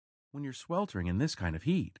when you're sweltering in this kind of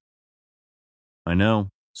heat. I know,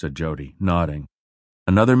 said Jody, nodding.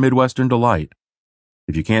 Another Midwestern delight.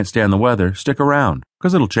 If you can't stand the weather, stick around,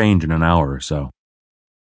 'cause it'll change in an hour or so.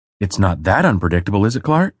 It's not that unpredictable, is it,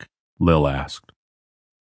 Clark? Lil asked.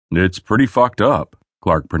 It's pretty fucked up,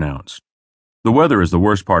 Clark pronounced. The weather is the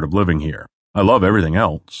worst part of living here. I love everything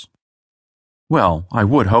else. Well, I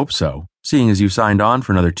would hope so, seeing as you signed on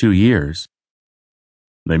for another 2 years.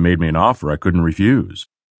 They made me an offer I couldn't refuse,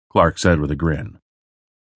 Clark said with a grin.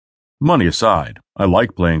 Money aside, I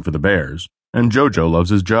like playing for the Bears, and JoJo loves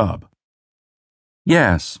his job.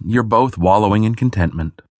 Yes, you're both wallowing in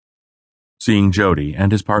contentment. Seeing Jody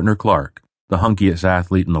and his partner Clark, the hunkiest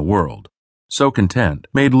athlete in the world, so content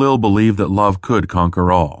made Lil believe that love could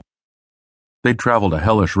conquer all. They'd traveled a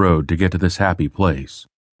hellish road to get to this happy place,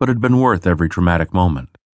 but it had been worth every traumatic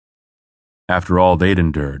moment. After all they'd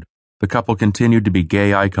endured, the couple continued to be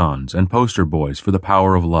gay icons and poster boys for the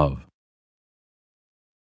power of love.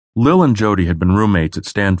 Lil and Jody had been roommates at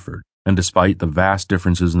Stanford, and despite the vast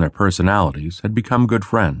differences in their personalities, had become good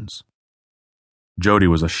friends. Jody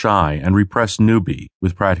was a shy and repressed newbie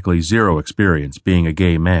with practically zero experience being a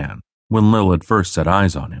gay man when Lil had first set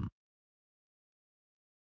eyes on him.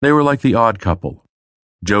 They were like the odd couple.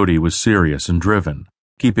 Jody was serious and driven,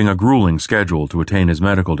 keeping a grueling schedule to attain his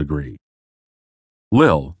medical degree.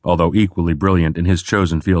 Lil, although equally brilliant in his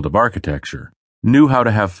chosen field of architecture, knew how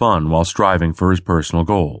to have fun while striving for his personal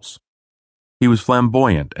goals. He was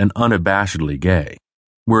flamboyant and unabashedly gay,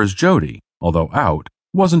 whereas Jody, although out,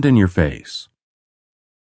 wasn't in your face.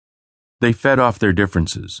 They fed off their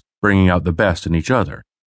differences, bringing out the best in each other,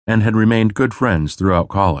 and had remained good friends throughout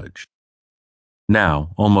college.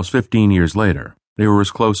 Now, almost 15 years later, they were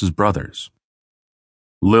as close as brothers.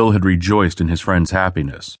 Lil had rejoiced in his friend's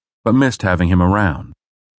happiness, but missed having him around.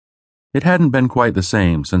 It hadn't been quite the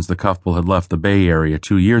same since the couple had left the Bay Area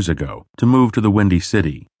 2 years ago to move to the Windy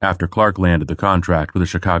City after Clark landed the contract with the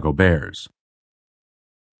Chicago Bears.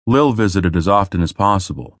 Lil visited as often as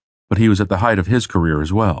possible, but he was at the height of his career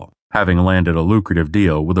as well, having landed a lucrative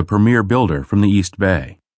deal with a premier builder from the East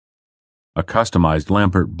Bay. A customized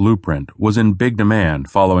Lampert blueprint was in big demand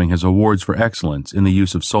following his awards for excellence in the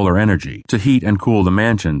use of solar energy to heat and cool the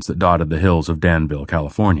mansions that dotted the hills of Danville,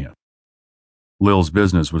 California. Lil's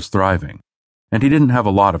business was thriving, and he didn't have a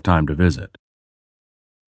lot of time to visit.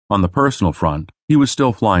 On the personal front, he was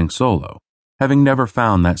still flying solo, having never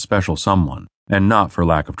found that special someone, and not for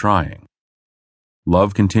lack of trying.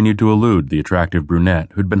 Love continued to elude the attractive brunette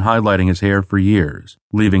who'd been highlighting his hair for years,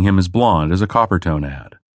 leaving him as blonde as a Coppertone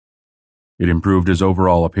ad. It improved his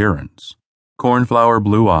overall appearance. Cornflower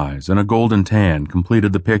blue eyes and a golden tan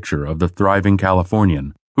completed the picture of the thriving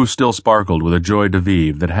Californian who still sparkled with a joie de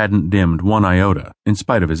vivre that hadn't dimmed one iota in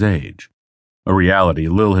spite of his age, a reality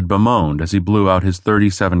Lil had bemoaned as he blew out his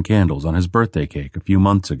 37 candles on his birthday cake a few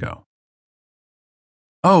months ago.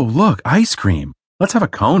 Oh, look, ice cream! Let's have a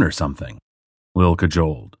cone or something, Lil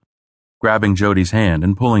cajoled, grabbing Jody's hand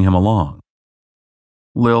and pulling him along.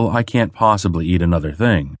 Lil, I can't possibly eat another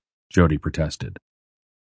thing, Jody protested.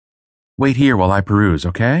 Wait here while I peruse,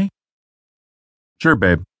 okay? Sure,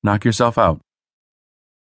 babe. Knock yourself out.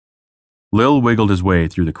 Lil wiggled his way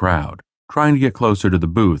through the crowd, trying to get closer to the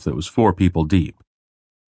booth that was 4 people deep.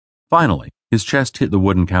 Finally, his chest hit the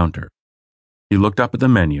wooden counter. He looked up at the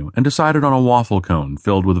menu and decided on a waffle cone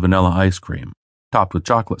filled with vanilla ice cream, topped with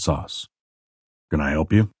chocolate sauce. Can I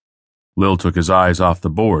help you? Lil took his eyes off the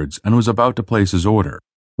boards and was about to place his order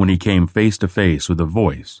when he came face to face with a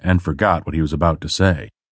voice and forgot what he was about to say.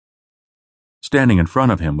 Standing in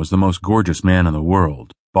front of him was the most gorgeous man in the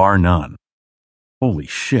world, bar none. Holy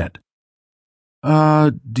shit.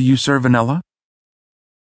 Do you serve vanilla?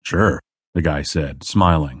 Sure, the guy said,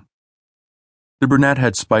 smiling. The brunette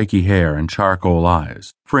had spiky hair and charcoal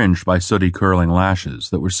eyes, fringed by sooty curling lashes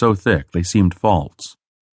that were so thick they seemed false.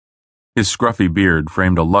 His scruffy beard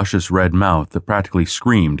framed a luscious red mouth that practically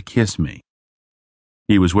screamed, "Kiss me."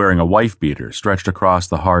 He was wearing a wife beater stretched across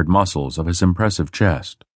the hard muscles of his impressive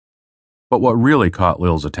chest. But what really caught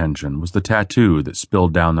Lil's attention was the tattoo that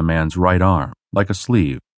spilled down the man's right arm, like a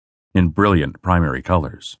sleeve, in brilliant primary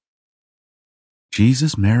colors.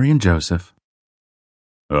 Jesus, Mary, and Joseph.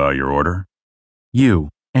 Your order? You,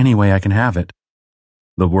 any way I can have it.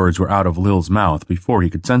 The words were out of Lil's mouth before he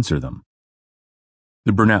could censor them.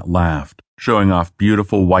 The brunette laughed, showing off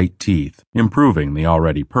beautiful white teeth, improving the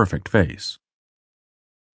already perfect face.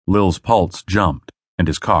 Lil's pulse jumped, and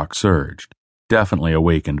his cock surged, definitely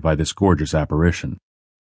awakened by this gorgeous apparition.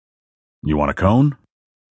 You want a cone?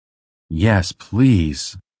 Yes,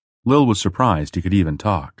 please. Lil was surprised he could even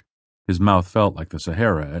talk. His mouth felt like the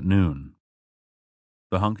Sahara at noon.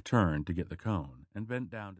 The hunk turned to get the cone and bent down to